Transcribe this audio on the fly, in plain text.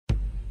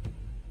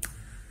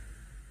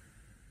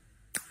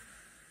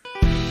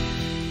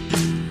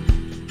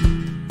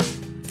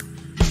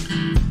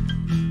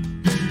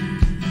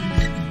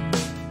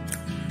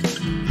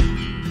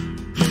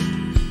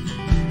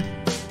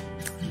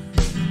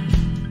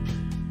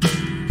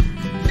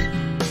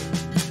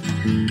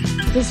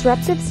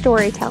Disruptive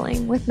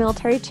Storytelling with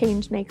Military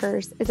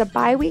Changemakers is a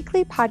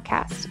bi-weekly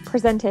podcast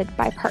presented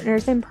by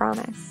Partners in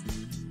Promise.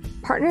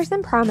 Partners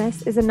in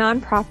Promise is a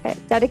nonprofit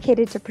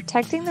dedicated to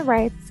protecting the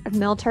rights of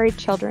military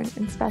children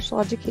in special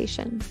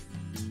education.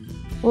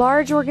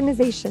 Large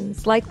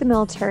organizations like the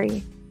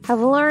military have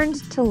learned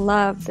to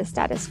love the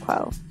status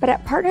quo, but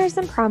at Partners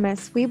in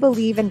Promise, we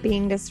believe in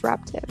being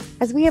disruptive,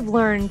 as we have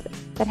learned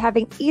that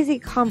having easy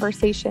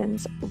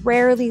conversations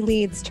rarely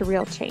leads to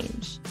real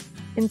change,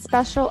 in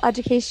special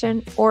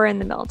education or in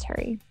the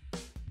military.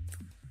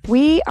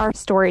 We are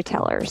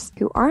storytellers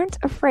who aren't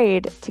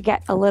afraid to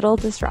get a little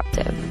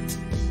disruptive.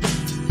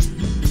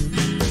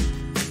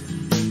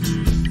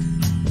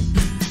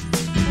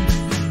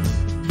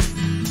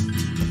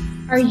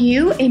 Are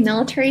you a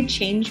military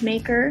change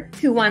maker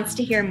who wants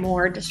to hear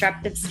more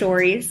disruptive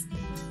stories?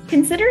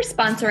 Consider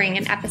sponsoring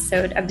an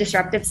episode of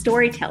Disruptive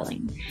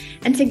Storytelling,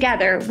 and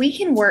together we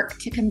can work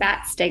to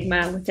combat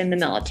stigma within the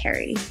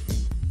military.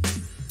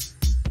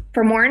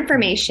 For more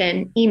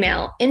information,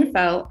 email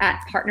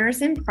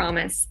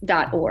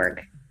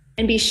info@partnersinpromise.org,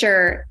 and be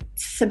sure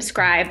to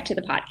subscribe to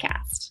the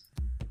podcast.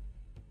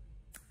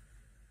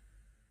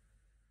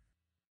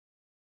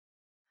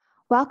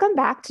 Welcome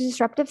back to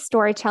Disruptive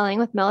Storytelling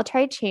with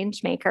Military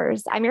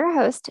Changemakers. I'm your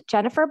host,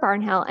 Jennifer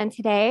Barnhill, and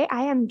today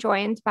I am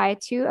joined by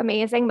two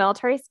amazing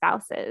military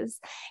spouses,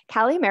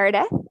 Callie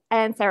Meredith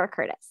and Sarah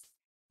Curtis.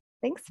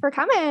 Thanks for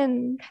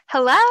coming.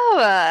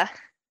 Hello.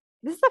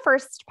 This is the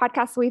first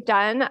podcast we've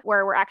done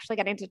where we're actually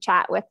getting to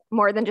chat with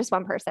more than just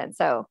one person,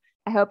 so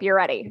I hope you're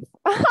ready.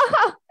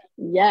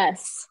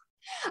 Yes.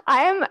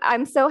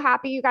 I'm so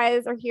happy you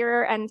guys are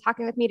here and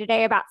talking with me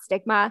today about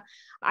stigma.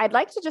 I'd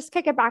like to just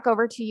kick it back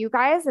over to you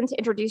guys and to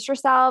introduce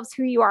yourselves,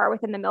 who you are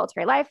within the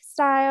military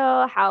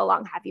lifestyle, how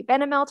long have you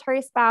been a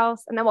military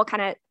spouse, and then we'll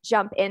kind of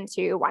jump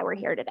into why we're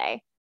here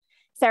today.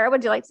 Sarah,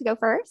 would you like to go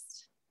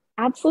first?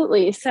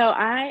 Absolutely. So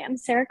I am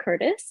Sarah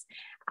Curtis.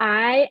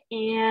 I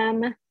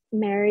am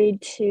married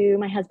to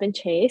my husband,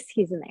 Chase.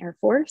 He's in the Air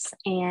Force,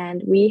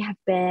 and we have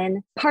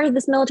been part of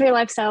this military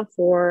lifestyle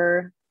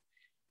for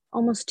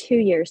almost 2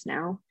 years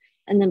now.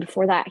 And then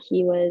before that,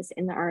 he was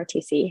in the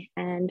ROTC,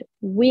 and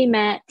we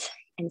met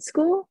in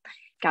school,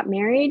 got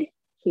married.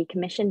 He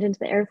commissioned into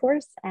the Air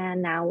Force,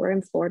 and now we're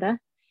in Florida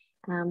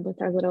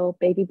with our little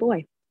baby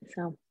boy.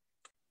 So,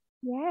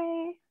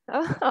 yay.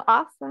 Oh,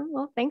 awesome.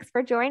 Well, thanks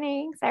for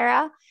joining,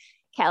 Sarah.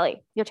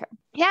 Callie, your turn.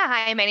 Yeah,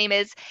 hi, my name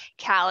is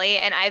Callie,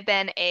 and I've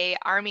been a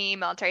Army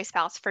military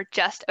spouse for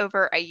just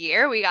over a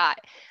year. We got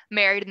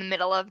married in the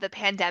middle of the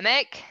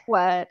pandemic.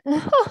 What?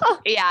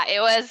 Yeah, it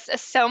was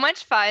so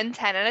much fun.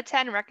 10 out of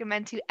 10,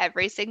 recommend to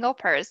every single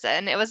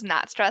person. It was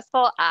not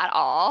stressful at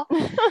all.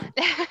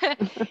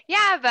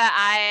 Yeah, but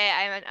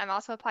I'm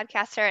also a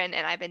podcaster, and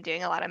I've been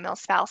doing a lot of mil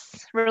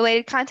spouse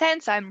related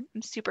content, so I'm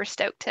super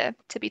stoked to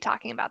be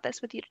talking about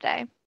this with you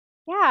today.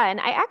 Yeah, and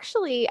I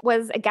actually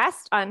was a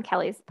guest on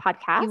Kelly's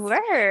podcast. You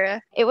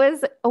were. It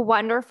was a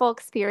wonderful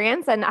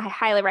experience, and I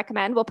highly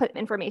recommend. We'll put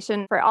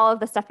information for all of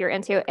the stuff you're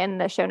into in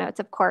the show notes,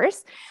 of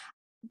course.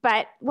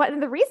 But one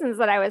of the reasons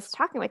that I was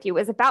talking with you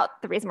was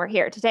about the reason we're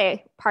here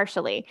today,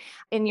 partially.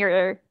 In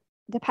your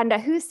Dependa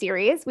Who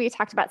series, we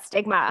talked about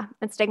stigma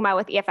and stigma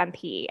with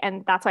EFMP,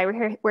 and that's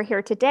why we're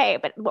here today.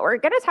 But what we're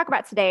going to talk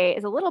about today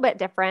is a little bit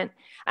different,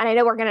 and I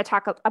know we're going to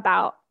talk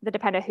about the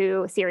Dependa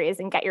Who series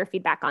and get your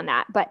feedback on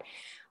that. But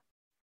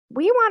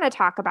we want to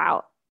talk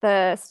about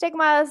the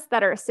stigmas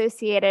that are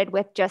associated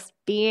with just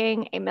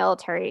being a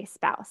military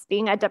spouse,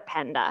 being a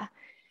dependa.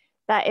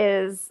 That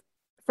is,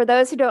 for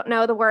those who don't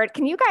know the word,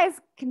 can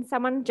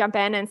someone jump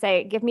in and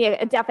say, give me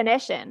a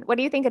definition? What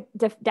do you think a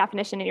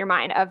definition in your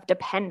mind of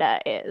dependa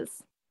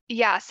is?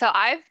 Yeah, so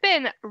I've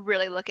been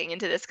really looking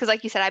into this because,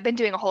 like you said, I've been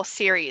doing a whole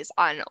series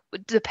on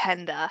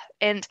dependa.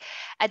 And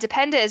a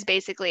dependa is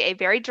basically a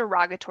very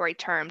derogatory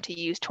term to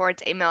use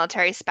towards a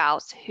military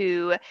spouse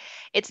who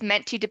it's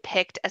meant to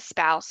depict a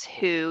spouse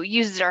who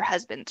uses her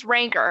husband's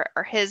rank or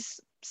his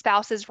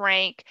spouse's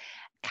rank,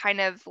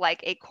 kind of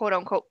like a quote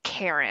unquote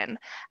Karen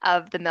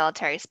of the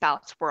military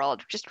spouse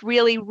world, just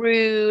really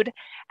rude.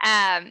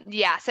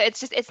 Yeah, so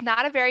it's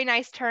not a very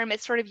nice term.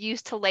 It's sort of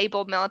used to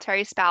label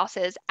military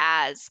spouses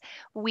as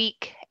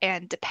weak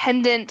and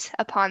dependent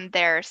upon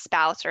their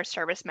spouse or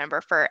service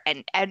member for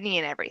any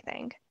and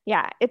everything.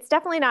 Yeah, it's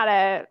definitely not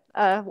a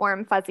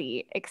warm,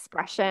 fuzzy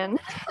expression.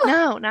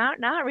 No,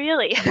 not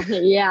really.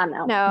 Yeah,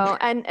 no. No,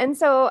 and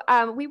so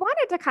we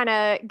wanted to kind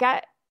of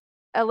get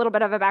a little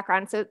bit of a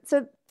background. So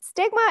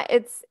stigma,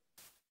 it's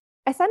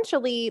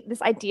essentially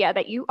this idea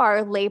that you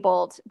are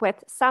labeled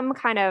with some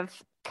kind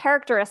of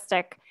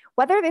characteristic,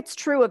 whether it's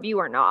true of you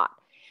or not.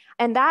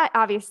 And that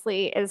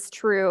obviously is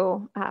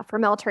true for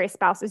military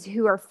spouses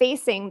who are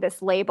facing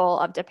this label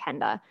of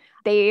dependa.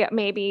 They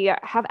maybe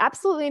have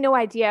absolutely no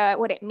idea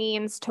what it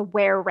means to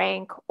wear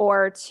rank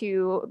or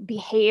to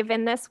behave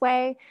in this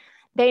way.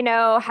 They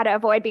know how to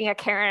avoid being a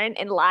Karen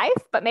in life,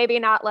 but maybe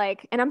not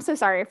like, and I'm so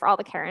sorry for all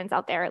the Karens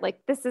out there.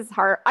 Like, this is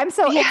hard.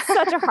 It's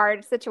such a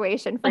hard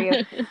situation for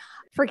you.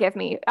 forgive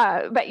me,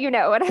 but you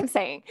know what I'm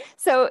saying.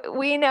 So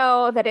we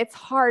know that it's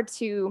hard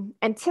to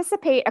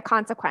anticipate a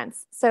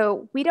consequence.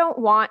 So we don't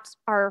want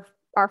our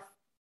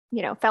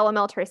fellow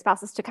military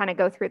spouses to kind of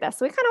go through this.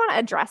 So we kind of want to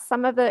address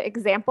some of the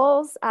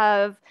examples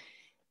of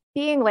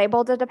being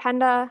labeled a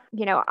dependa.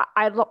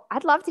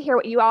 I'd love to hear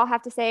what you all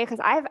have to say, because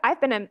I've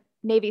been a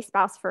Navy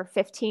spouse for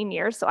 15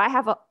 years. So I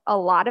have a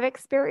lot of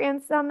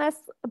experience on this,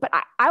 but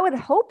I would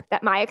hope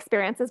that my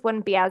experiences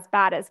wouldn't be as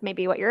bad as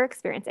maybe what you're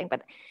experiencing.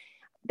 But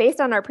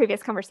based on our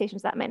previous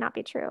conversations, that might not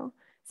be true.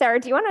 Sarah,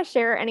 do you want to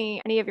share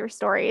any of your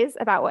stories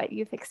about what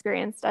you've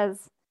experienced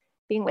as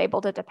being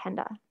labeled a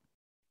dependa?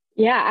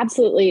 Yeah,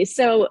 absolutely.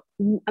 So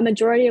a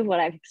majority of what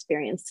I've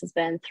experienced has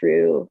been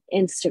through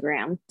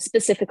Instagram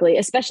specifically,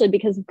 especially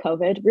because of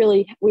COVID.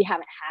 Really, we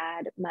haven't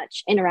had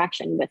much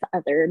interaction with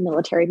other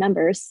military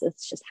members.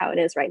 That's just how it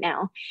is right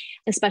now,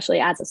 especially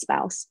as a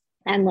spouse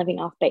and living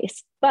off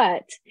base.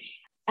 But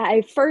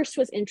I first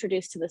was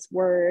introduced to this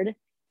word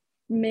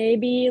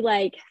maybe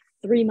like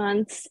 3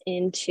 months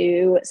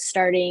into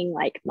starting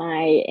like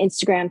my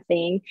Instagram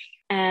thing.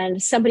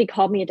 And somebody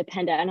called me a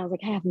dependa, and I was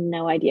like, I have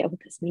no idea what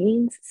this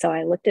means. So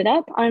I looked it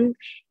up on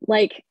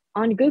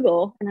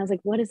Google, and I was like,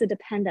 what is a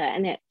dependa?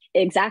 And it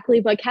exactly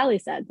what Callie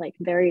said, like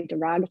very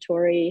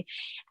derogatory.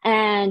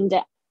 And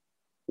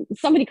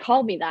somebody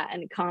called me that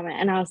in a comment,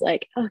 and I was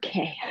like,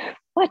 okay,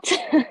 what?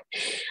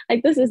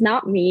 Like, this is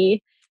not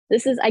me.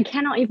 I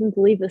cannot even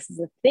believe this is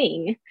a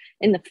thing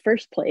in the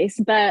first place.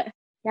 But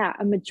yeah,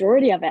 a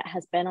majority of it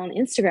has been on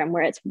Instagram,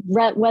 where it's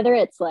whether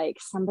it's like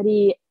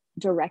somebody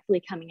directly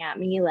coming at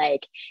me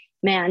like,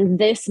 man,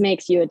 this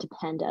makes you a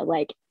dependa,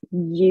 like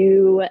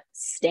you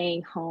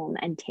staying home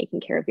and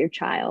taking care of your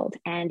child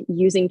and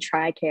using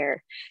TRICARE,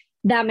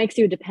 that makes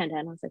you a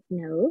dependent. And I was like,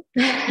 no,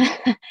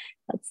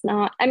 that's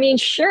not, I mean,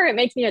 sure, it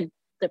makes me a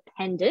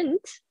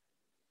dependent,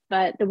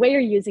 but the way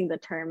you're using the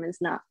term is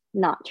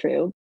not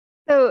true.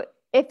 So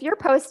if you're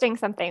posting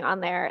something on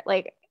there,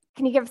 like,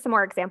 can you give some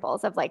more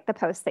examples of like the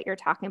posts that you're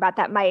talking about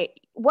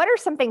what are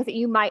some things that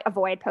you might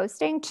avoid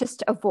posting just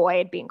to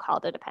avoid being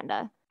called a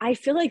dependa? I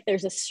feel like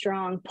there's a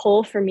strong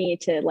pull for me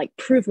to like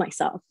prove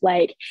myself.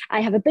 Like,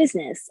 I have a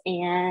business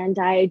and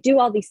I do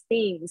all these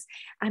things.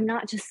 I'm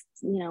not just,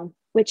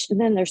 which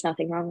then there's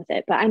nothing wrong with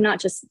it, but I'm not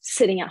just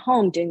sitting at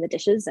home doing the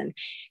dishes and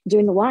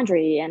doing the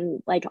laundry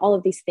and like all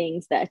of these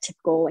things that a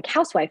typical like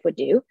housewife would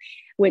do,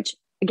 which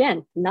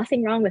again,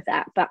 nothing wrong with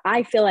that. But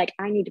I feel like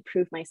I need to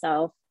prove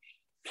myself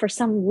for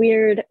some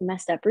weird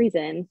messed up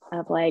reason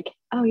of like,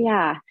 oh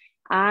yeah,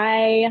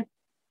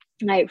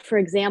 for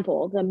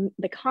example,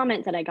 the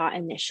comment that I got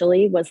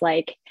initially was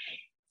like,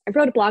 I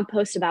wrote a blog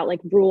post about like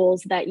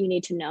rules that you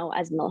need to know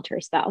as a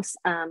military spouse,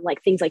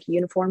 like things like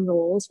uniform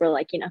rules, where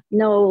like,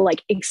 no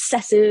like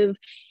excessive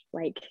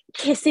like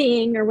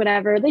kissing or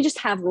whatever. They just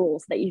have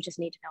rules that you just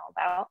need to know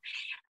about.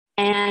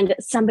 And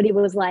somebody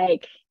was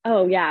like,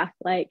 oh yeah,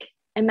 like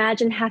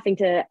imagine having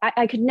to,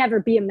 I could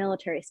never be a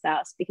military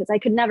spouse because I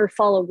could never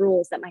follow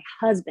rules that my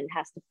husband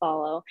has to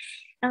follow.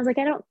 And I was like,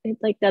 it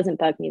like doesn't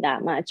bug me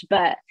that much,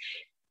 but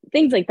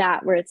things like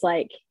that, where it's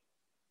like,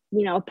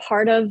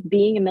 part of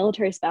being a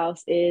military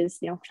spouse is,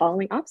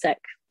 following OPSEC,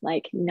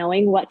 like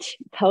knowing what to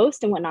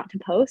post and what not to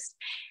post.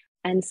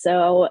 And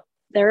so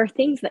there are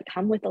things that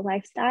come with the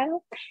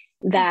lifestyle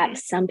that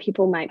some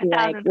people might be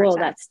 1,000%. Like, whoa,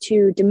 that's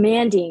too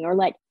demanding. Or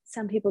like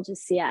some people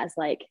just see it as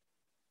like,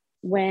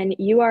 when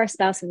you are a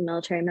spouse of a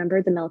military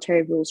member, the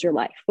military rules your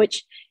life,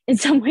 which in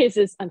some ways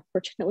is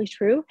unfortunately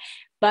true,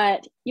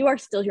 but you are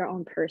still your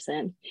own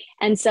person.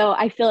 And so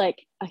I feel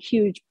like a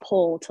huge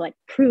pull to like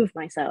prove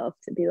myself,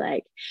 to be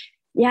like,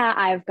 yeah,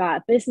 I've got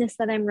a business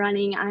that I'm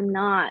running. I'm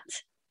not,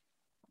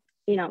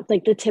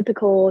 like the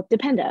typical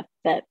dependa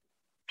that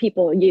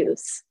people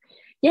use.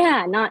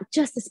 Yeah, not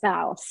just a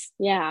spouse.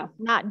 Yeah.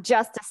 Not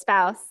just a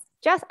spouse.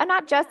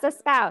 Not just a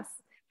spouse.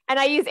 And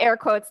I use air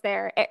quotes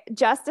there.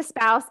 Just a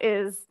spouse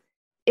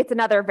it's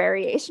another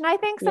variation, I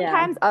think,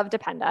 sometimes of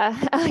dependa.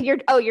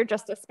 You're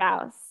just a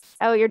spouse.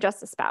 Oh, you're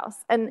just a spouse.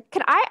 And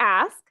can I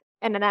ask,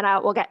 and then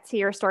we'll get to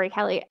your story,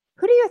 Callie,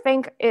 who do you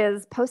think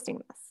is posting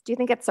this? Do you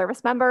think it's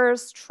service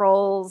members,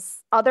 trolls,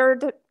 other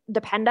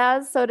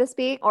dependas, so to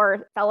speak,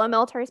 or fellow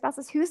military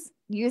spouses? Who's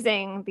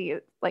using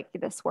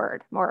this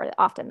word more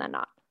often than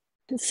not?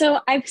 So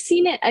I've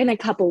seen it in a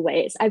couple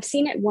ways. I've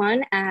seen it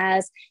one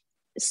as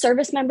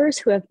service members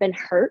who have been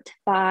hurt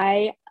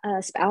by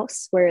a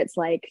spouse, where it's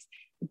like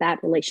bad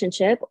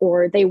relationship,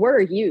 or they were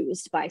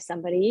used by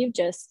somebody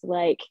just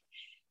like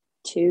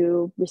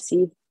to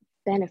receive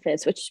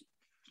benefits, which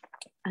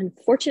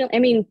unfortunately, I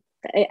mean,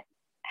 it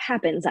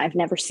happens. I've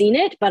never seen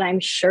it, but I'm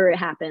sure it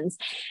happens.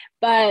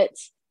 But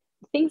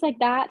things like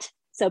that.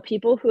 So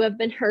people who have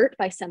been hurt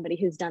by somebody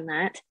who's done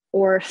that,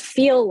 or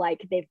feel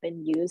like they've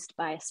been used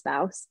by a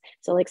spouse.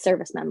 So like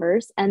service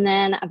members. And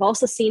then I've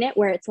also seen it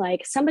where it's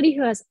like somebody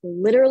who has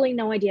literally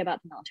no idea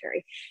about the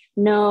military,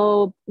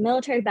 no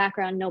military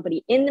background,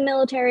 nobody in the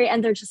military.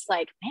 And they're just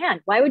like,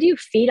 man, why would you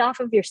feed off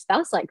of your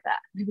spouse like that?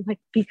 And I'm like,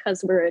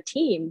 because we're a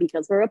team,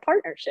 because we're a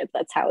partnership.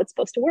 That's how it's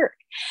supposed to work.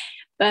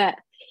 But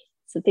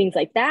so things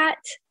like that.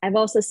 I've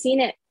also seen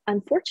it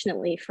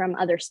unfortunately, from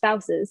other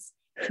spouses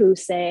who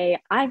say,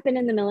 I've been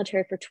in the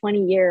military for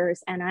 20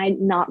 years and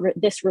I'm not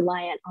this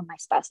reliant on my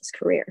spouse's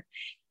career.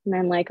 And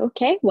I'm like,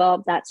 okay,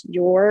 well, that's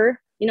your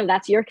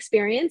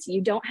experience.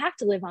 You don't have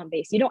to live on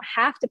base. You don't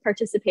have to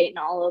participate in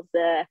all of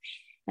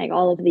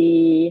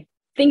the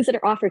things that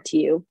are offered to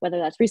you, whether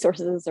that's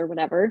resources or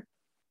whatever.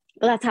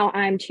 But that's how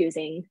I'm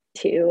choosing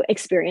to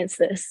experience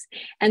this.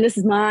 And this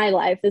is my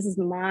life. This is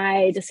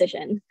my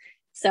decision.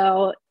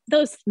 So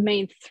those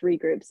main three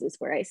groups is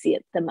where I see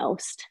it the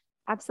most.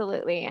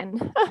 Absolutely.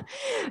 And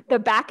the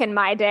back in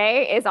my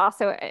day is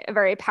also a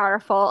very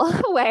powerful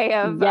way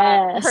of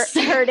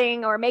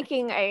hurting or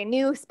making a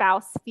new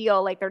spouse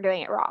feel like they're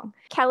doing it wrong.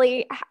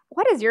 Callie,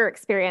 what has your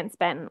experience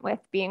been with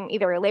being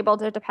either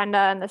labeled a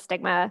dependa and the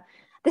stigma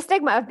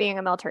of being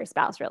a military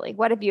spouse, really?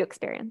 What have you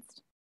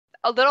experienced?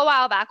 A little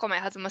while back when my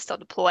husband was still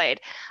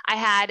deployed, I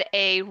had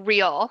a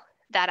reel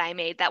that I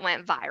made that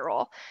went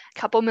viral, a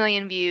couple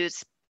million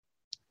views.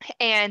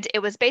 And it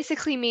was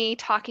basically me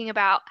talking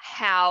about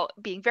how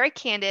being very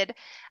candid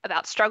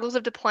about struggles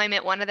of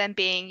deployment, one of them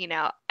being,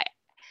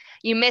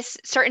 you miss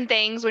certain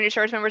things when your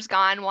service member's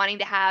gone, wanting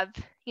to have,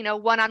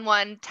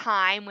 one-on-one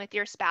time with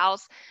your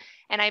spouse.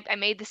 And I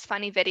made this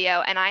funny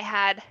video, and I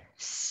had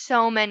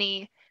so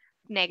many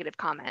negative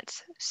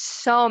comments,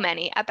 so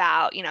many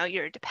about,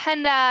 you're a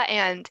dependa,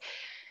 and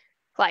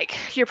like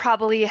you're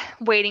probably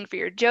waiting for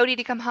your Jody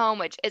to come home,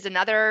 which is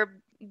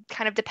another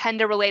kind of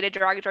dependa related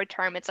derogatory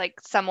term. It's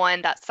like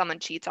someone that someone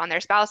cheats on their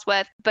spouse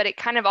with, but it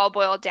kind of all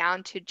boiled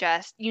down to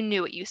just, you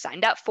knew what you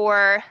signed up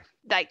for,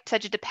 like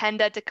such a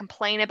dependa to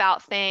complain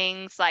about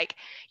things like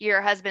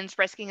your husband's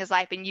risking his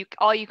life and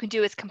all you can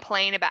do is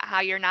complain about how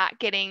you're not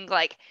getting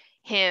like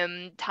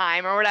him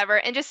time or whatever,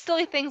 and just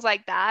silly things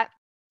like that.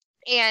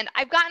 And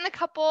I've gotten a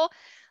couple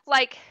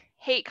like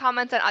hate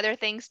comments on other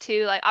things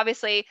too. Like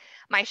obviously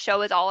my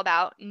show is all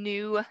about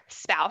new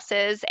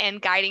spouses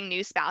and guiding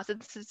new spouses.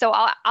 So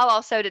I'll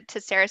also,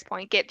 to Sarah's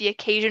point, get the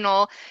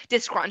occasional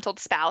disgruntled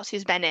spouse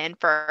who's been in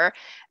for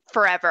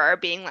forever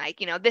being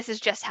like, this is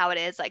just how it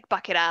is, like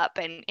buck it up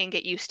and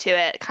get used to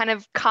it kind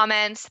of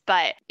comments.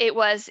 But it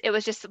was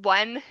just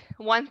one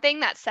thing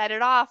that set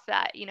it off,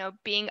 that,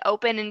 being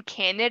open and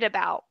candid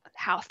about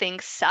how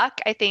things suck.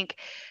 I think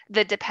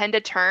the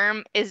dependa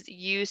term is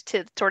used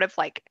to sort of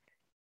like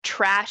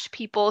trash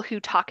people who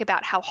talk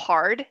about how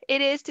hard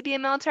it is to be a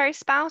military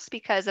spouse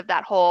because of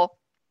that whole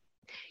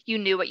you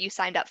knew what you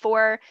signed up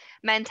for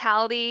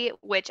mentality,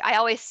 which I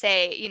always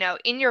say,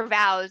 in your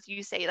vows,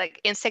 you say like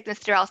in sickness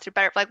through health through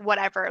better, like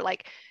whatever,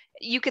 like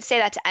you could say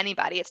that to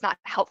anybody. It's not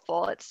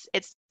helpful.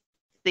 It's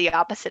the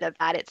opposite of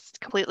that. It's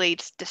completely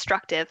just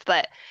destructive.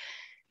 But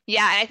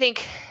yeah, I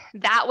think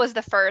that was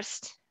the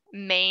first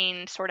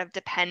main sort of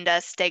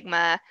dependa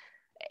stigma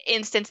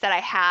instance that I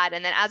had.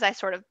 And then as I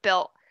sort of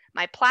built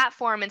my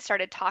platform and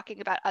started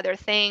talking about other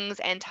things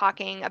and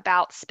talking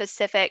about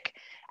specific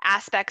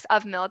aspects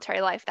of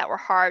military life that were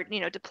hard,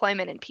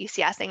 deployment and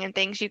PCSing and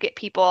things, you get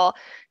people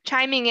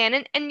chiming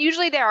in. And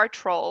usually there are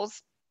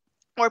trolls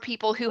or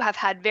people who have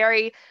had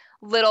very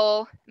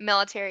little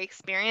military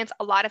experience.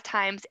 A lot of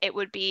times it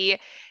would be,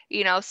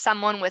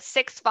 someone with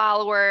 6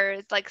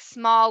 followers, like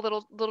small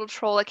little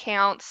troll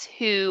accounts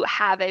who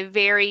have a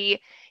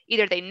very,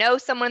 either they know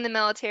someone in the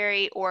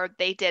military or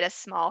they did a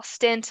small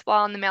stint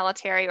while in the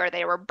military or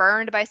they were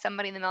burned by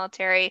somebody in the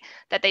military,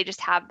 that they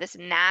just have this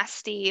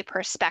nasty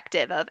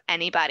perspective of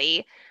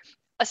anybody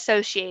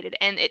associated.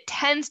 And it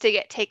tends to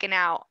get taken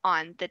out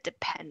on the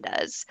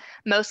dependas,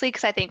 mostly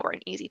because I think we're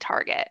an easy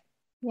target.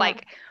 Yeah.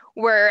 Like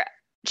we're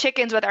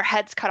chickens with our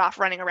heads cut off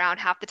running around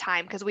half the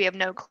time because we have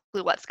no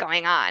clue what's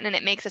going on. And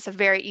it makes us a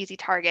very easy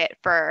target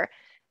for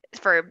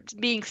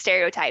being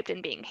stereotyped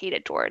and being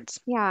hated towards.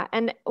 Yeah.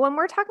 And when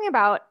we're talking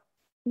about,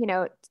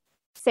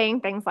 saying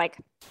things like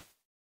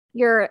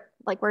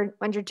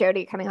when's your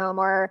Jody coming home,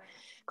 or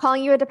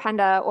calling you a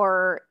dependa,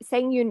 or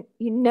saying you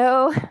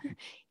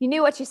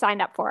knew what you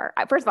signed up for.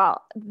 First of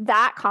all,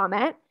 that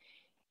comment,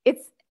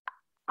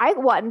 I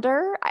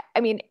wonder,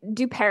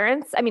 do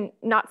parents,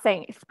 not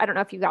saying, I don't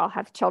know if you all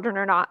have children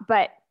or not,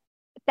 but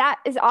that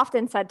is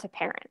often said to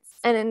parents.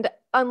 And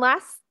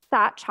unless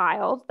that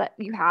child that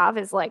you have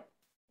is like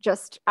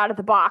just out of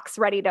the box,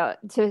 ready to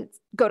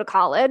go to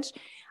college,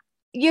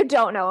 you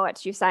don't know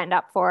what you signed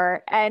up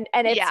for. And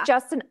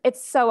it's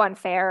it's so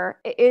unfair.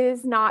 It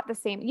is not the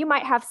same. You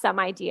might have some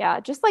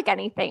idea, just like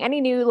anything,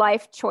 any new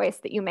life choice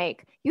that you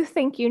make, you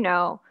think,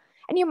 and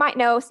you might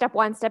know step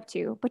 1, step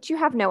 2, but you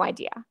have no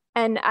idea.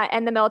 And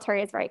the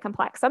military is very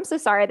complex. So I'm so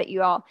sorry that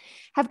you all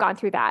have gone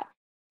through that.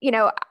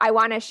 I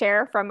want to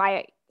share from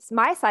my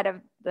side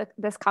of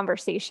this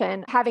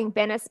conversation. Having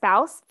been a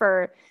spouse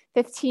for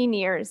 15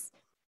 years,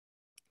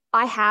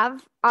 I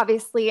have,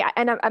 obviously,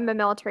 and I'm a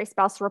military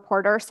spouse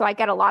reporter, so I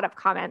get a lot of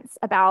comments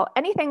about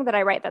anything that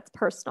I write that's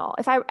personal.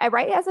 If I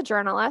write as a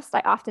journalist,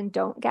 I often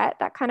don't get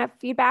that kind of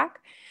feedback.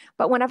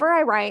 But whenever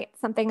I write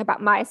something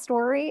about my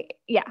story,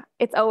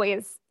 it's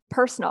always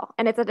personal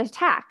and it's an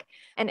attack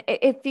and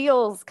it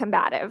feels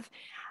combative.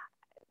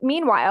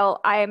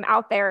 Meanwhile, I'm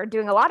out there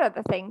doing a lot of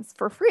the things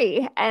for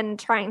free and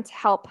trying to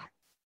help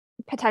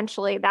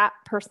potentially that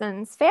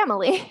person's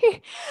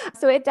family.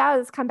 So it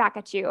does come back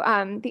at you.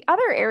 The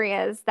other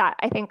areas that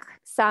I think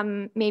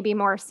some maybe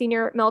more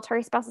senior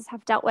military spouses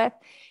have dealt with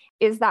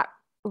is that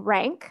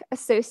rank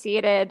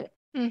associated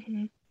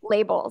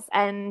labels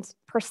and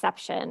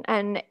perception.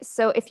 And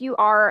so if you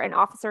are an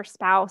officer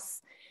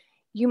spouse,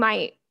 you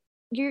might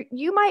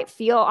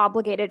feel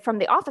obligated from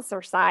the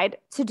officer side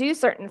to do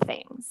certain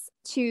things,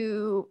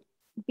 to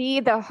be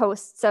the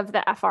hosts of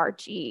the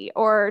FRG,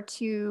 or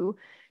to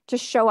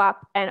show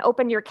up and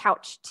open your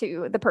couch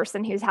to the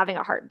person who's having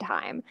a hard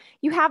time.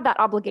 You have that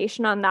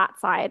obligation on that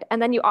side.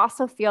 And then you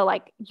also feel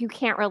like you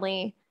can't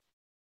really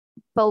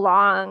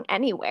belong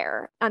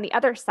anywhere on the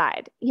other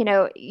side. You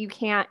know, you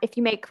can't, if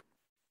you make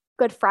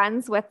good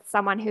friends with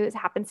someone who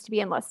happens to be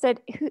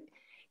enlisted, who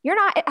you're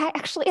not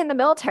actually in the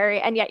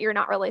military, and yet you're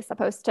not really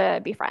supposed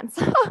to be friends.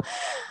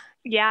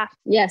 Yeah.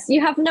 Yes, you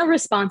have no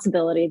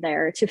responsibility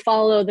there to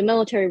follow the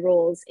military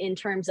rules in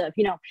terms of,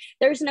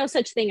 there's no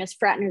such thing as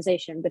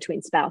fraternization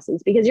between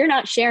spouses, because you're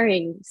not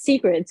sharing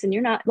secrets, and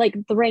you're not, like,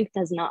 the rank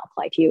does not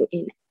apply to you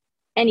in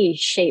any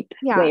shape,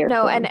 way, or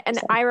form. And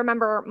I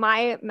remember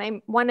my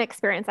one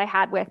experience I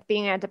had with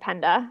being a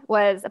dependa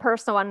was a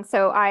personal one.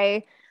 So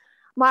I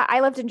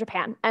lived in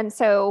Japan, and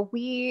so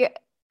we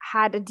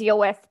had to deal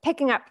with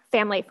picking up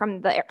family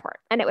from the airport,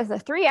 and it was a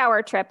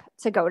 3-hour trip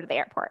to go to the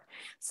airport.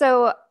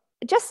 So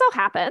it just so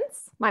happens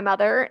my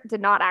mother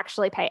did not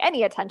actually pay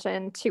any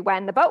attention to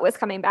when the boat was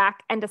coming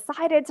back and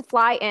decided to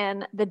fly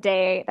in the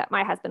day that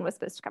my husband was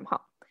supposed to come home.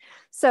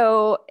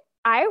 So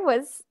I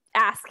was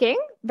asking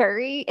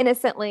very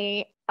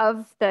innocently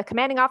of the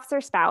commanding officer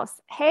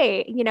spouse,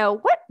 hey,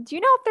 what, do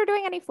you know if they're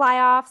doing any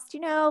fly-offs? Do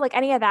you know, like,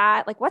 any of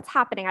that? Like, what's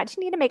happening? I just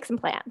need to make some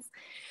plans.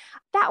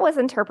 That was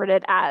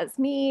interpreted as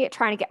me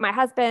trying to get my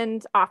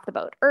husband off the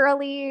boat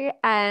early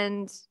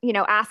and,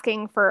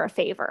 asking for a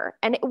favor.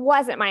 And it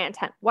wasn't my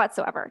intent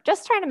whatsoever,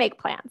 just trying to make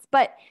plans.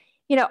 But,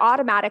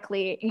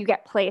 automatically you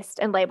get placed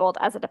and labeled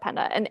as a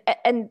dependent,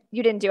 and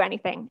you didn't do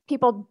anything.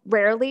 People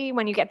rarely,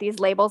 when you get these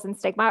labels and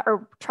stigma,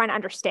 are trying to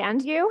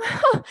understand you.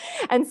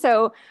 And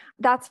so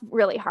that's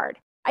really hard.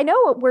 I know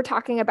what we're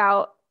talking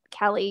about,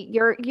 Callie,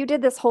 you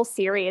did this whole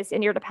series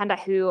in your Dependa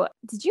Who.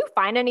 Did you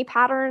find any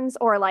patterns,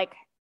 or, like,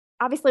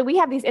 obviously we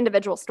have these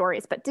individual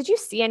stories, but did you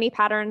see any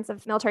patterns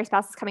of military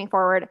spouses coming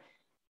forward,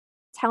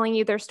 telling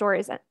you their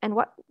stories, and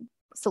what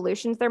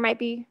solutions there might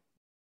be,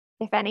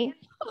 if any?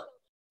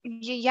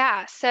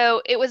 Yeah.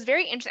 So it was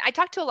very interesting. I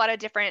talked to a lot of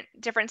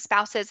different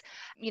spouses,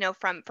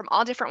 from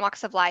all different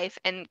walks of life.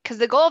 And because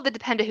the goal of the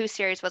Dependa Who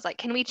series was, like,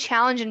 can we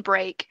challenge and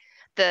break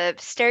the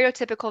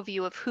stereotypical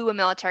view of who a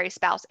military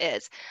spouse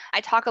is?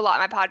 I talk a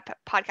lot in my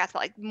podcast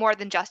about, like, more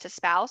than just a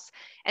spouse.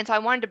 And so I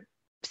wanted to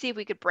see if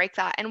we could break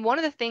that. And one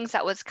of the things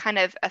that was kind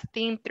of a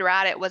theme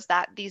throughout it was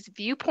that these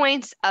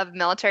viewpoints of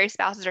military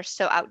spouses are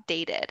so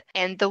outdated,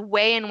 and the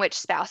way in which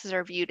spouses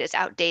are viewed is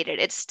outdated.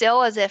 It's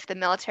still as if the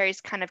military is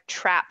kind of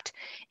trapped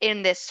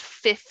in this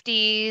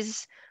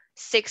 50s,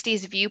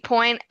 60s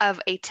viewpoint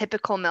of a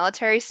typical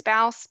military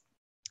spouse,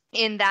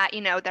 in that,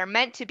 they're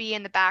meant to be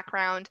in the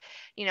background,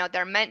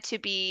 they're meant to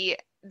be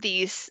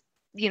these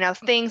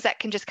things that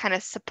can just kind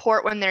of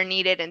support when they're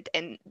needed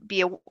and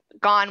be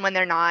gone when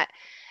they're not.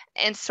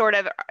 And sort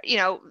of,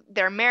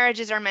 their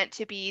marriages are meant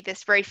to be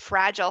this very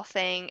fragile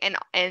thing,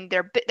 and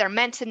they're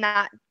meant to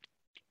not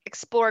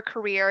explore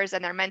careers,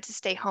 and they're meant to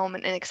stay home,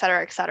 and et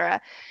cetera, et cetera.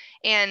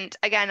 And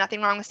again,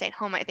 nothing wrong with staying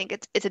home. I think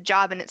it's a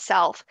job in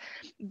itself.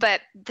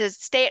 But the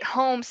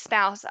stay-at-home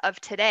spouse of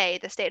today,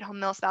 the stay-at-home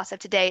male spouse of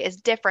today, is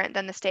different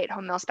than the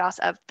stay-at-home male spouse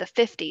of the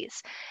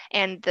 50s.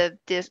 And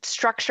the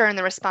structure and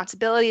the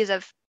responsibilities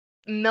of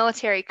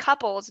military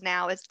couples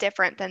now is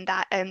different than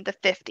that in the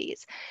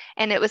 50s.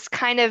 And it was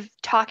kind of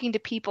talking to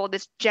people,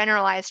 this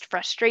generalized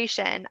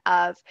frustration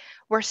of,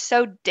 we're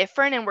so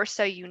different and we're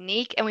so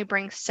unique and we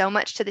bring so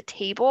much to the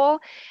table,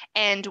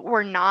 and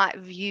we're not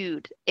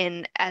viewed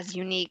in as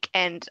unique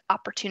and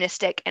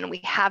opportunistic, and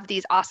we have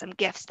these awesome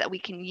gifts that we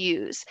can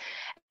use.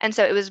 And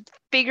so it was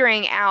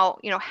figuring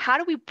out, how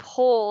do we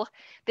pull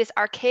this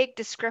archaic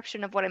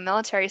description of what a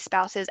military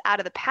spouse is out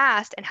of the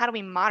past, and how do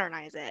we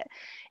modernize it?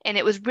 And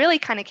it was really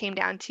kind of came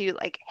down to,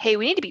 like, hey,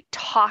 we need to be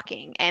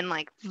talking and,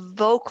 like,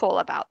 vocal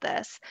about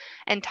this,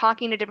 and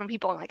talking to different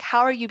people, and, like,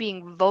 how are you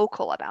being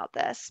vocal about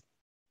this?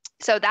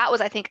 So that was,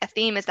 I think, a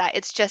theme, is that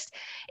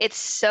it's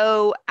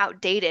so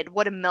outdated.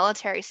 What a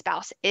military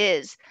spouse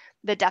is,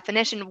 the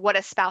definition of what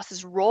a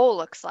spouse's role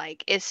looks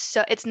like,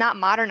 it's not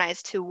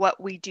modernized to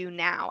what we do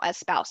now as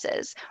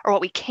spouses, or what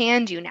we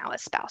can do now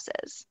as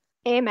spouses.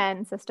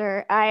 Amen,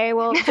 sister. I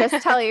will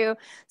just tell you.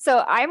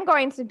 So I'm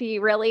going to be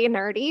really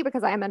nerdy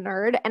because I'm a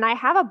nerd, and I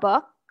have a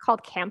book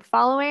called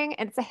Campfollowing,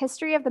 and it's a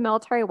history of the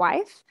military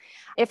wife.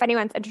 If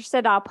anyone's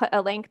interested, I'll put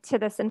a link to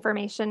this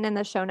information in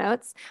the show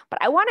notes. But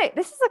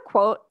this is a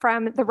quote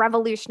from the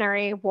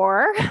Revolutionary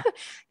War.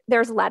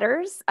 There's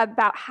letters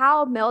about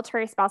how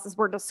military spouses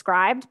were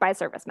described by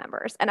service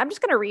members. And I'm just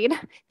going to read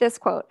this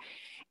quote.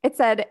 It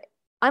said,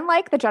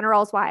 "Unlike the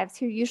generals' wives,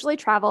 who usually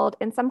traveled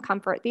in some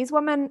comfort, these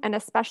women, and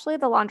especially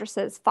the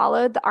laundresses,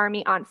 followed the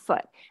army on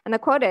foot." And the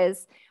quote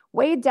is,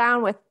 "Weighed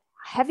down with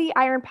heavy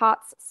iron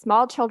pots,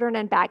 small children,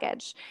 and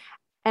baggage.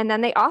 And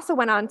then they also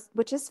went on,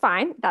 which is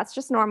fine. That's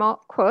just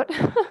normal, quote.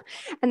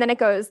 And then it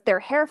goes, their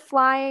hair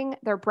flying,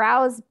 their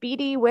brows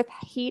beady with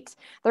heat,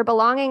 their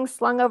belongings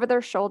slung over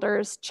their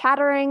shoulders,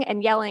 chattering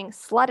and yelling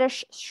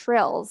sluttish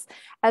shrills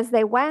as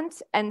they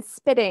went and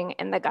spitting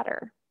in the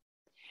gutter.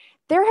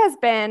 There has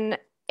been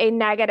a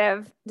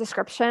negative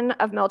description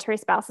of military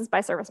spouses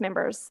by service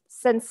members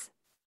since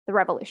the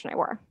Revolutionary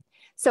War.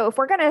 So if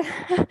we're going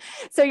to,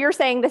 so you're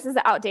saying this is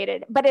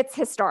outdated, but it's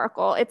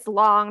historical, it's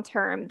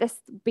long-term, this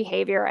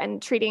behavior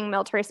and treating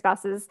military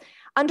spouses,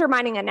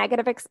 undermining a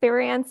negative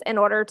experience in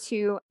order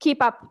to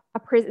keep up a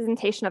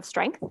presentation of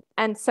strength.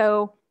 And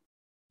so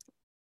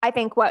I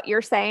think what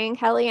you're saying,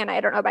 Callie, and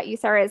I don't know about you,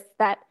 Sarah, is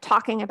that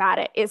talking about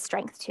it is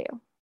strength too.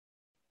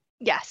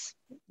 Yes.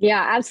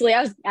 Yeah,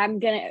 absolutely. I'm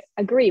going to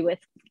agree with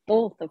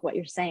both of what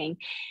you're saying.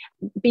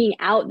 Being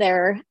out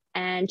there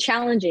and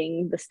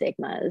challenging the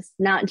stigmas,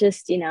 not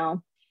just,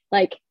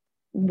 like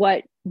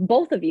what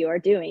both of you are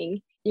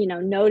doing,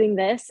 noting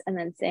this and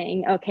then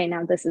saying, okay,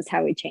 now this is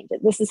how we change it.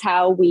 This is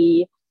how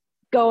we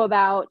go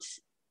about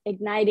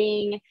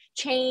igniting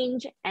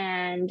change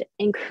and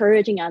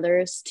encouraging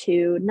others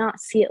to not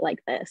see it like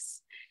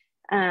this.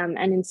 And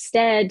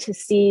instead to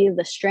see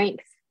the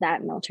strength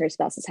that military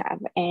spouses have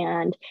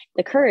and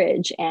the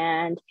courage.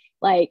 And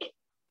like,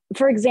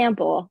 for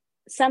example,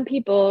 some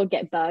people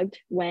get bugged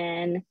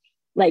when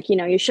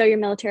you show your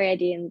military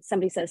ID and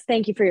somebody says,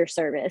 thank you for your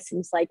service. And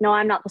it's like, no,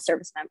 I'm not the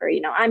service member,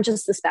 I'm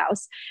just the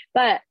spouse.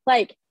 But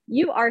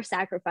you are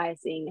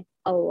sacrificing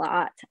a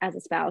lot as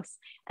a spouse.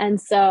 And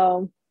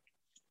so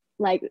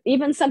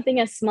even something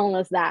as small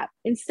as that,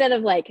 instead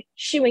of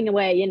shooing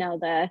away,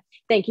 the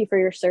thank you for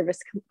your service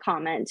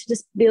comment,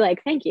 just be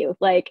like, thank you.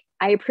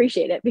 I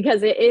appreciate it,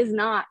 because it is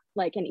not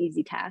an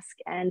easy task.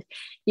 And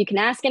you can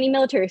ask any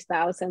military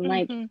spouse and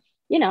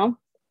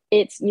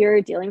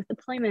you're dealing with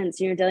deployments,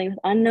 you're dealing with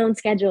unknown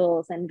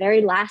schedules and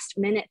very last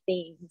minute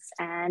things.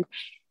 And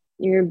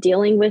you're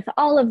dealing with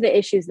all of the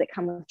issues that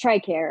come with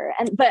TRICARE.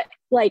 But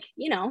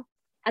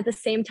at the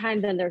same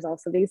time, then there's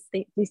also these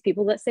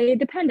people that say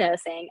Dependa,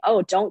 saying,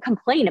 oh, don't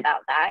complain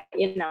about that,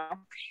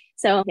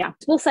 So yeah,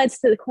 both sides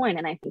to the coin.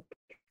 And I think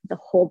the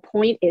whole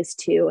point is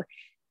to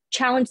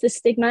challenge the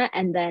stigma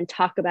and then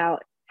talk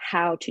about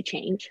how to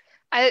change.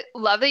 I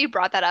love that you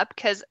brought that up,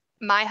 because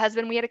my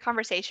husband, we had a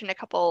conversation a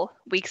couple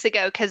weeks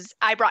ago because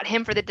I brought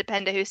him for the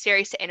Dependa Who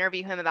series to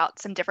interview him about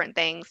some different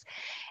things.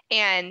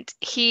 And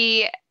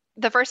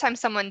the first time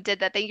someone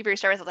did that, thank you for your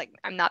service, I was like,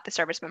 I'm not the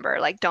service member.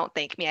 Don't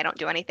thank me. I don't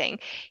do anything.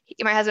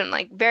 My husband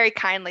very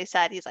kindly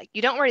said, he's like,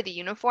 you don't wear the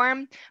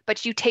uniform,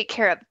 but you take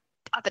care of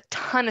a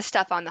ton of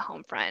stuff on the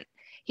home front.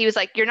 He was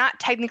like, you're not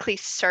technically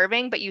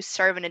serving, but you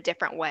serve in a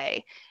different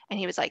way. And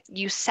he was like,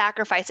 you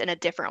sacrifice in a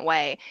different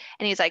way.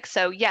 And he's like,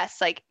 so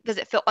yes, does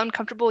it feel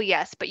uncomfortable?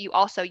 Yes. But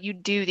you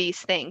do these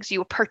things.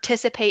 You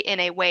participate in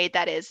a way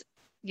that is,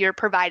 you're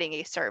providing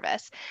a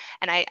service.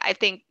 And I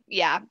think,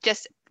 yeah,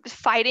 just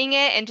fighting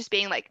it and just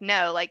being like,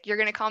 no, you're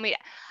going to call me.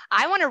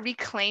 I want to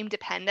reclaim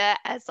Dependa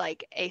as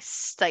a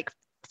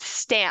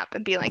stamp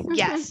and be like,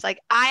 yes,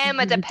 I am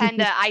a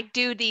Dependa. I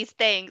do these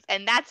things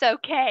and that's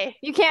okay.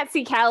 You can't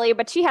see Callie,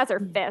 but she has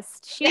her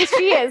fist. She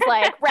is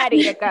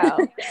ready to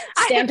go.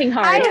 Stamping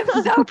hard. I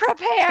am so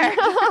prepared.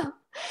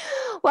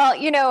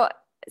 Well,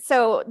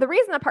 so the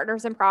reason that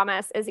Partners in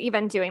Promise is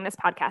even doing this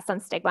podcast on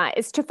stigma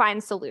is to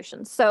find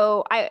solutions.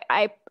 So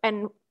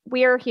and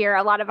we're here,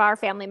 a lot of our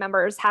family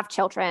members have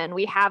children.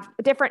 We have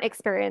different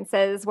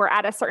experiences. We're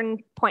at a certain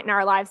point in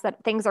our lives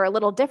that things are a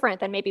little different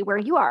than maybe where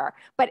you are.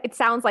 But it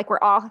sounds like we're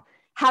all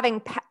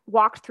having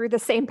walked through the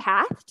same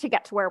path to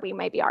get to where we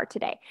maybe are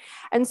today.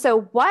 And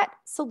so what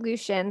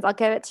solutions, I'll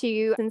give it to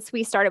you, since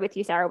we started with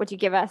you, Sarah, would you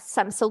give us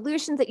some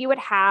solutions that you would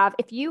have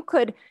if you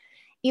could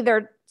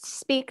either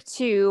speak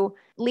to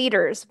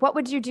leaders? What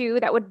would you do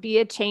that would be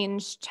a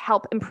change to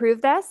help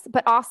improve this?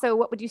 But also,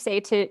 what would you say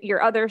to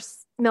your other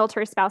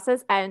military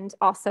spouses and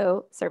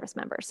also service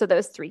members? So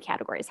those three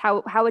categories,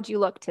 how would you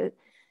look to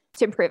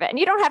improve it? And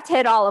you don't have to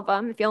hit all of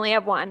them. If you only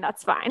have one,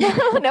 that's fine.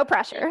 No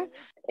pressure.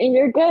 And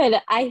you're good.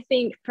 I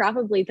think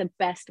probably the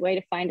best way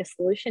to find a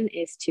solution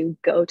is to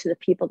go to the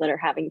people that are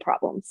having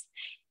problems,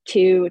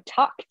 to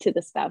talk to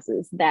the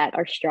spouses that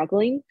are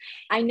struggling.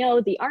 I know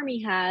the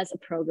Army has a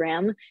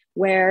program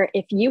where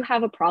if you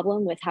have a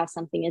problem with how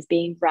something is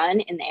being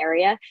run in the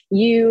area,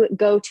 you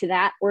go to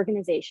that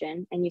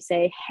organization and you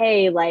say,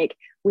 hey,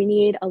 we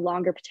need a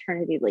longer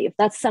paternity leave.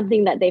 That's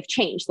something that they've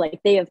changed.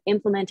 They have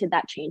implemented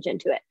that change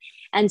into it.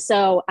 And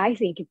so I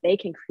think if they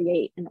can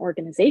create an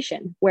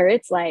organization where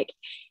it's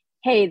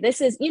hey, this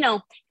is,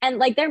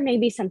 and there may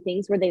be some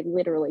things where they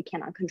literally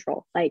cannot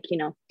control,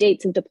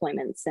 dates of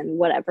deployments and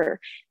whatever,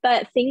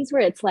 but things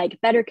where it's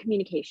better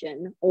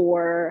communication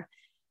or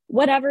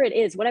whatever it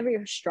is, whatever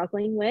you're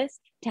struggling with,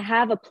 to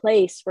have a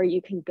place where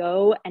you can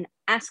go and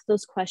ask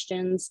those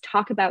questions,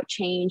 talk about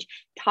change,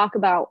 talk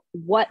about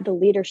what the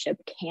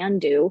leadership can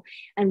do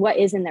and what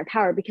is in their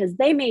power, because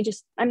they may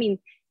just,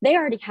 they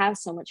already have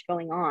so much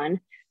going on.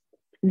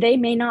 They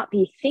may not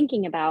be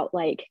thinking about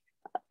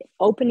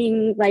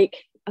opening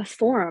a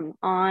forum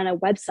on a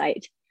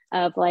website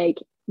of like,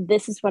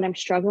 this is what I'm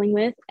struggling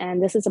with,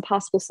 and this is a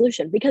possible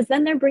solution, because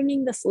then they're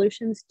bringing the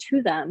solutions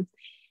to them.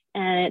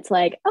 And it's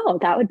like, oh,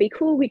 that would be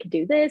cool. We could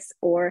do this,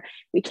 or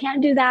we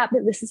can't do that,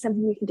 but this is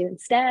something we can do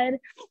instead.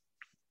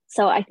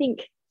 So I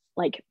think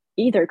like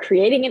either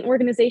creating an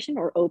organization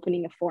or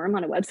opening a forum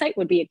on a website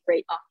would be a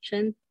great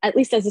option, at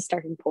least as a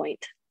starting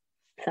point.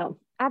 So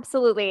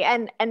absolutely.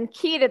 And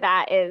key to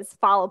that is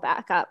follow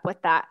back up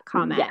with that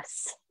comment.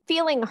 Yes.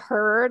 Feeling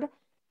heard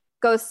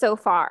goes so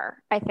far,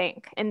 I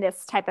think, in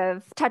this type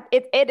of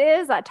it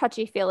is a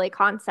touchy-feely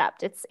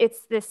concept.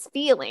 It's this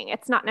feeling.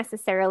 It's not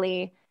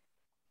necessarily,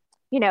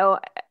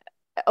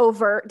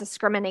 overt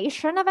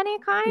discrimination of any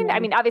kind. Yeah. I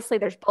mean, obviously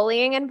there's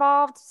bullying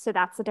involved, so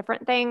that's a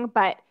different thing,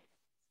 but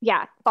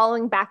yeah,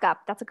 following back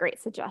up, that's a great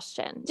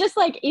suggestion. Just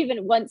like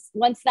even once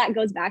that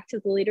goes back to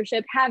the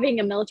leadership, having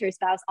a military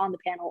spouse on the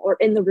panel or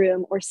in the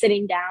room or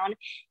sitting down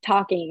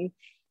talking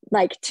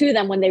like to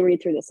them when they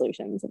read through the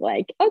solutions of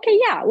like, okay,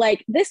 yeah,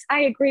 like this I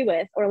agree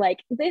with, or like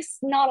this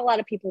not a lot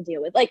of people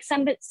deal with, like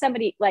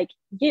somebody like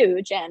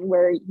you, Jen,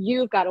 where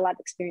you've got a lot of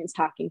experience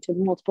talking to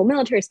multiple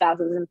military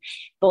spouses and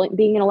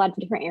being in a lot of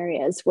different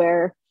areas,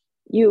 where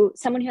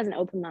someone who has an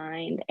open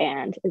mind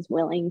and is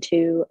willing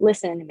to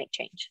listen and make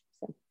change.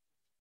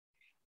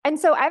 And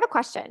so I have a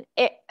question.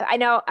 I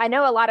know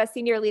a lot of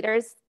senior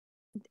leaders,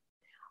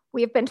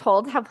 we've been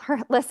told, have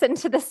listened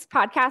to this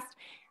podcast.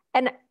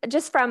 And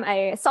just from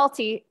a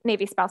salty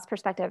Navy spouse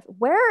perspective,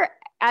 where,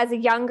 as a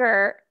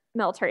younger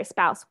military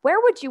spouse, where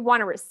would you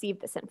want to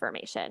receive this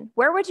information?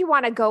 Where would you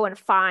want to go and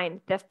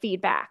find the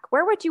feedback?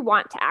 Where would you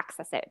want to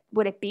access it?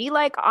 Would it be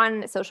like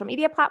on social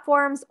media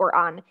platforms,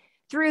 or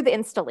through the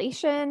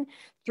installation,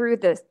 through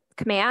the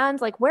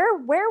commands? Like where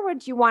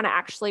would you want to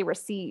actually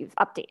receive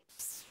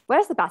updates? What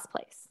is the best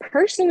place?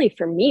 Personally,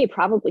 for me,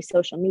 probably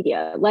social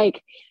media.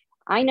 Like,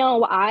 I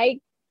know I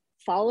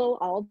follow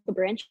all the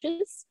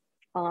branches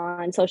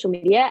on social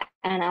media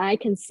and I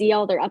can see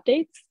all their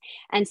updates.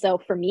 And so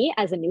for me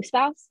as a new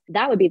spouse,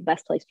 that would be the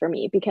best place for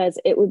me, because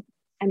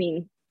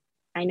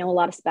I know a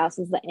lot of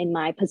spouses that in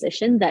my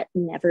position that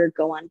never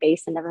go on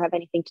base and never have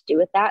anything to do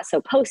with that.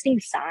 So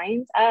posting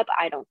signs up,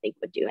 I don't think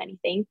would do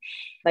anything.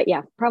 But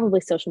yeah,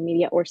 probably social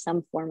media or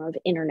some form of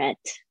internet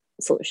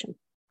solution.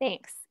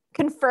 Thanks.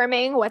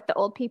 Confirming what the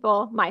old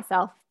people,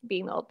 myself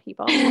being the old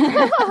people,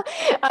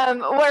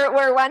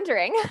 we're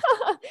wondering.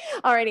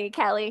 Alrighty,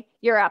 Callie,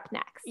 you're up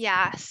next.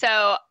 Yeah.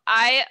 So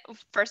I,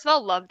 first of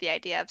all, love the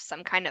idea of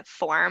some kind of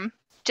form,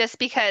 just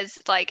because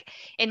like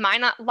in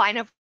my line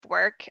of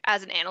work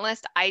as an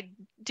analyst, I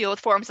deal with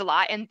forums a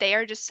lot, and they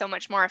are just so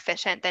much more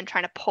efficient than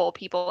trying to pull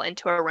people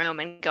into a room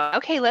and go,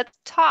 okay, let's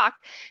talk,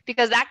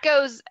 because that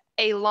goes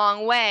a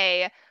long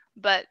way.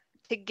 But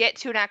to get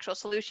to an actual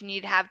solution, you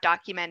need to have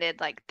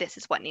documented, like, this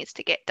is what needs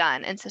to get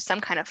done. And so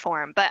some kind of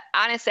form. But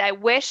honestly, I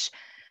wish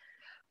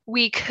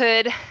we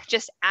could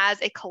just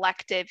as a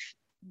collective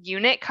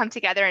unit come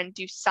together and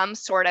do some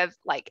sort of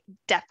like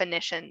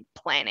definition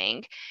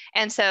planning.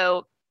 And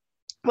so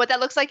what that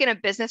looks like in a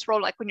business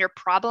world, like when you're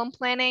problem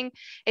planning,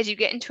 is you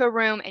get into a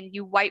room and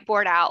you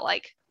whiteboard out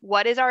like,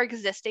 what is our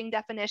existing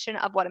definition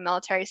of what a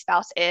military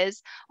spouse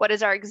is? What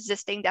is our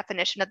existing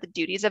definition of the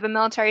duties of a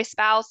military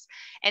spouse?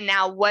 And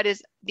now what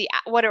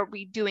are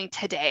we doing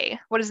today?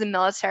 What is the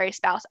military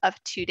spouse of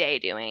today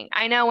doing?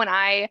 I know when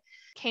I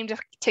came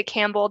to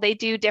Campbell, they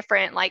do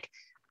different, like,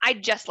 I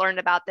just learned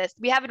about this.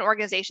 We have an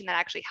organization that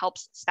actually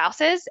helps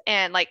spouses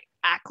and like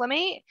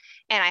acclimate.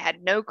 And I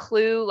had no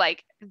clue,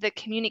 like the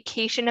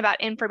communication about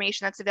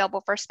information that's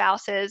available for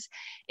spouses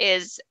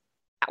is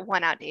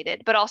one,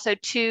 outdated, but also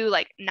two,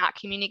 like not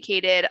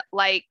communicated.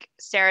 Like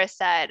Sarah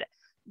said,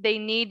 they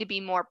need to be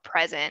more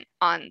present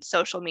on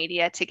social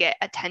media to get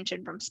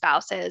attention from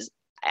spouses.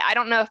 I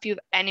don't know if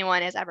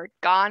anyone has ever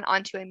gone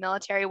onto a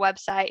military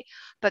website,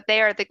 but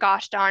they are the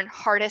gosh darn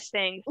hardest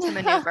thing to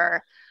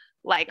maneuver.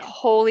 Like,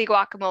 holy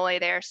guacamole,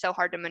 they are so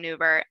hard to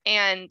maneuver.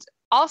 And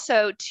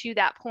also to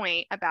that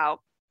point about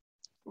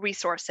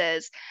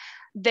resources,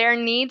 there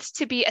needs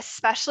to be,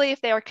 especially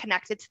if they are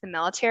connected to the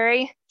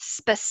military,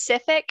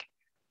 specific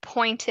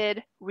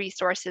pointed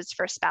resources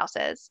for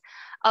spouses.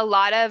 A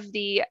lot of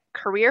the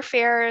career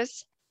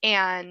fairs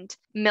and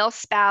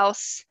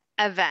mil-spouse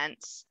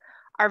events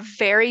are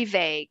very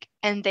vague,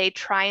 and they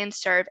try and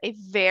serve a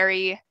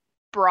very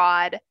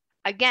broad,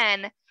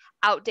 again,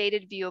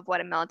 outdated view of what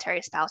a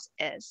military spouse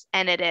is.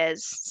 And it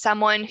is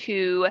someone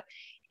who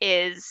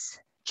is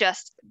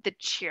just the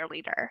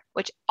cheerleader,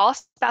 which all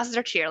spouses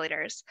are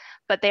cheerleaders,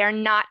 but they are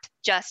not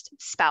just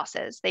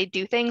spouses. They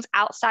do things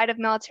outside of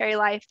military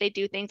life. They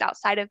do things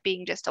outside of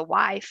being just a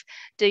wife,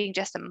 being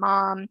just a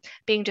mom,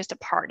 being just a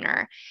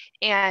partner.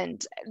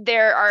 And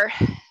there are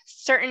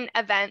certain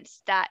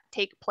events that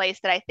take place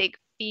that I think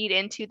feed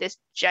into this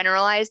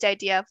generalized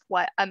idea of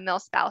what a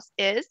mil-spouse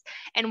is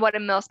and what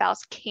a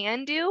mil-spouse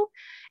can do.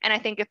 And I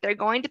think if they're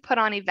going to put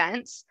on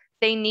events,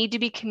 they need to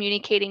be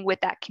communicating with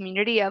that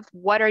community of,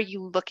 what are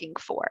you looking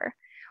for?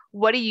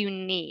 What do you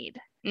need?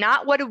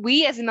 Not what do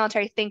we as a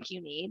military think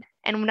you need,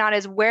 and not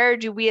as where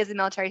do we as a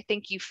military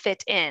think you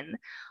fit in.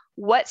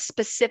 what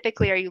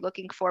specifically are you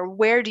looking for?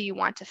 Where do you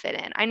want to fit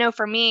in? I know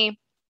for me,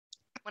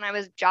 when I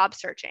was job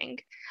searching,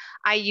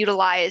 I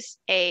utilized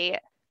a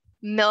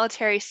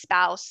military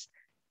spouse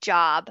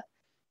job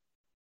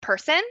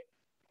person.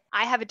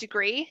 I have a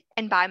degree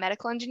in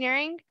biomedical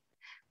engineering.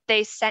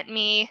 They sent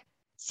me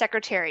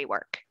secretary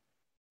work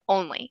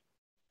only,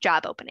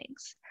 job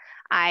openings.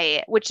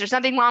 Which there's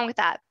nothing wrong with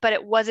that, but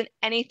it wasn't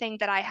anything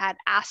that I had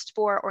asked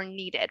for or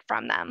needed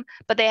from them.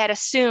 But they had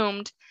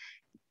assumed,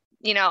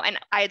 and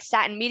I had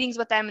sat in meetings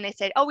with them and they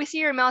said, oh, we see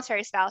you're a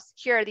military spouse.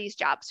 Here are these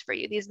jobs for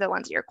you. These are the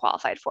ones that you're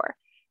qualified for.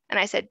 And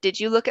I said, did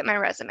you look at my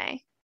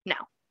resume? No.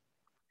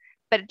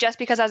 But just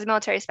because I was a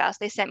military spouse,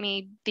 they sent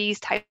me these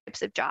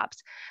types of jobs.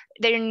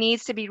 There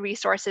needs to be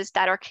resources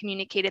that are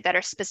communicated, that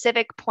are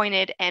specific,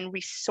 pointed, and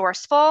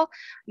resourceful,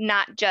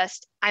 not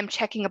just I'm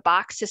checking a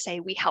box to say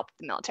we help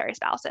the military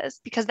spouses,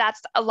 because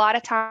that's a lot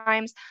of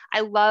times, I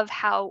love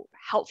how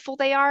helpful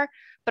they are,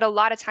 but a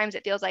lot of times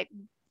it feels like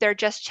they're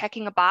just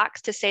checking a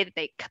box to say that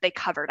they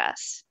covered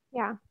us.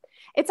 Yeah.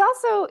 It's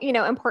also,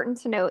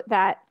 important to note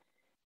that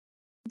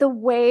the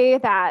way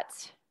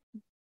that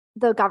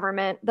the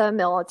government, the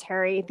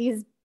military,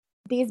 these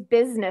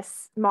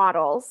business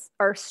models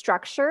are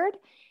structured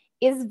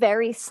is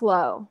very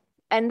slow.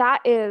 And that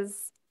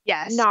is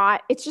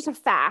it's just a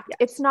fact.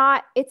 Yes.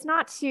 It's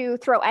not to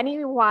throw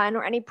anyone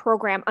or any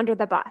program under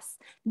the bus.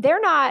 They're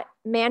not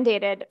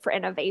mandated for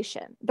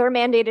innovation. They're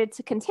mandated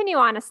to continue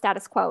on a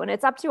status quo. And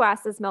it's up to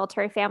us as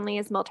military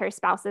families, military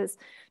spouses,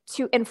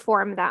 to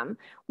inform them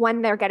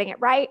when they're getting it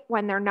right,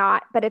 when they're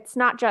not. But it's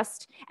not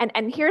just,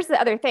 and here's the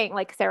other thing,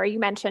 like Sarah, you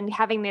mentioned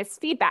having this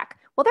feedback.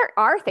 Well, there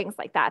are things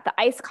like that. The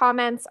ICE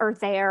comments are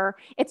there.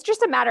 It's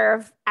just a matter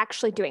of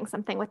actually doing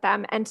something with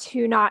them and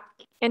to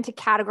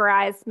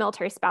categorize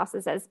military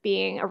spouses as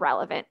being a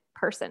relevant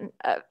person,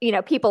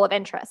 people of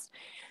interest.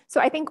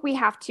 So I think we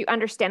have to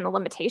understand the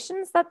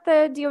limitations that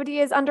the DoD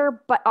is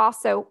under, but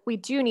also we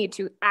do need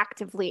to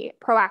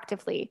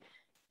proactively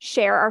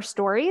share our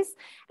stories.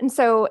 And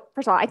so,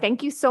 first of all, I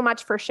thank you so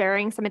much for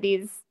sharing some of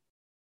these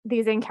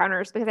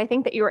encounters, because I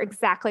think that you're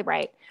exactly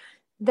right.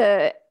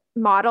 The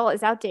model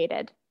is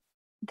outdated.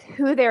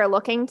 Who they're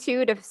looking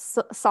to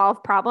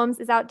solve problems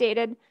is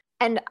outdated.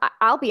 And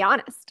I'll be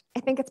honest, I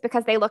think it's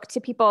because they look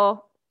to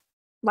people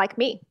like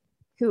me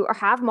who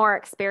have more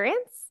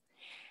experience,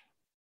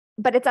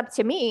 but it's up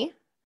to me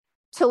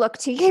to look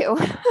to you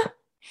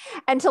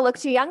and to look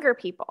to younger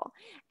people.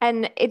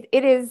 And it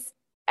is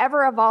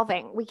ever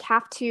evolving.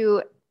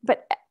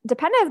 But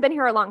Dependa has been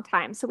here a long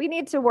time, so we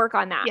need to work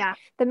on that. Yeah.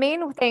 The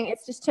main thing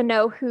is just to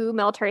know who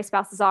military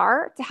spouses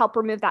are to help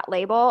remove that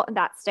label and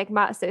that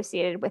stigma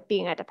associated with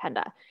being a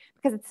Dependa,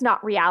 because it's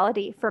not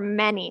reality for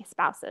many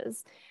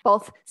spouses,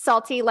 both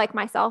salty like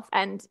myself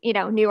and,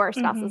 newer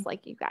spouses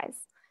like you guys.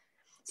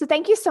 So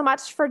thank you so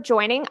much for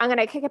joining. I'm going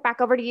to kick it back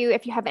over to you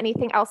if you have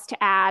anything else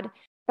to add,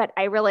 but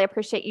I really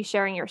appreciate you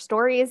sharing your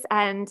stories,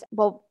 and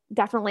we'll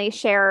definitely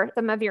share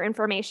some of your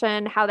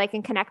information, how they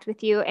can connect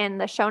with you in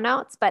the show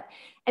notes. But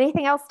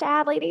anything else to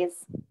add, ladies?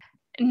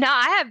 No,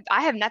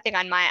 I have nothing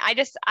on mine.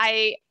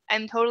 I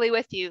am totally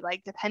with you.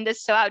 Like, Dependa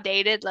is so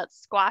outdated.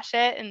 Let's squash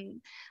it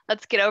and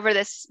let's get over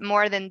this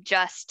more than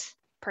just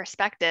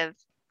perspective,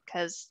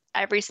 because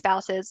every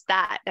spouse is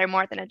that. They're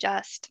more than a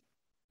just.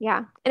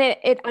 Yeah. And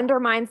it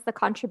undermines the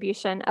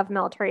contribution of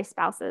military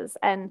spouses.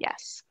 And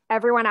yes,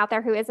 everyone out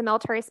there who is a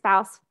military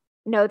spouse,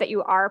 know that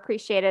you are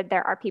appreciated.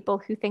 There are people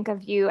who think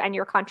of you and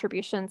your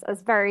contributions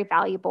as very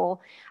valuable.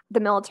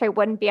 The military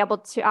wouldn't be able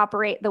to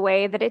operate the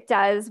way that it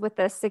does with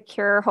a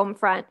secure home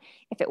front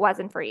if it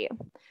wasn't for you.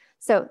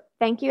 So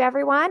thank you,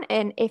 everyone.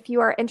 And if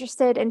you are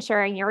interested in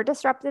sharing your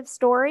disruptive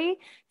story,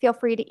 feel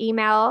free to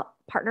email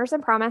Partners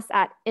in Promise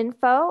at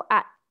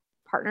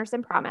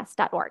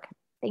info@partnersinpromise.org.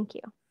 Thank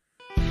you.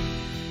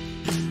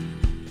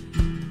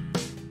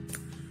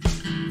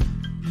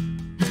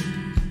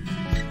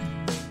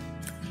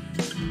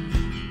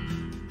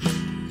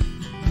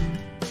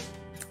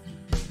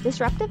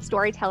 Disruptive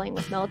Storytelling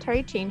with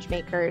Military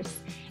Changemakers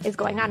is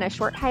going on a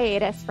short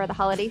hiatus for the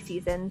holiday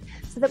season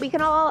so that we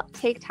can all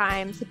take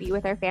time to be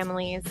with our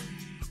families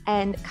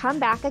and come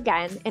back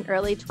again in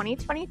early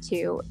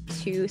 2022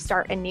 to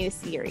start a new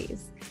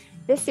series.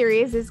 This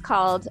series is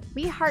called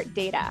We Heart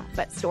Data,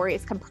 but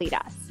Stories Complete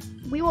Us.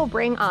 We will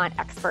bring on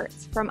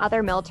experts from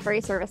other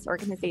military service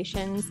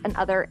organizations and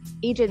other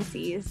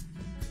agencies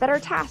that are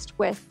tasked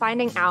with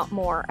finding out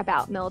more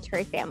about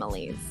military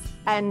families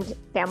and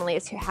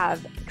families who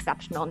have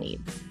exceptional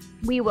needs.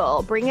 We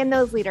will bring in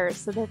those leaders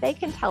so that they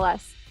can tell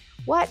us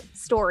what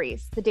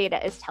stories the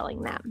data is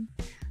telling them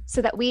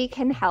so that we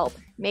can help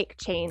make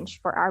change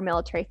for our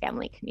military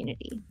family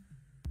community.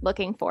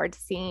 Looking forward to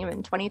seeing you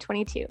in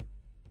 2022.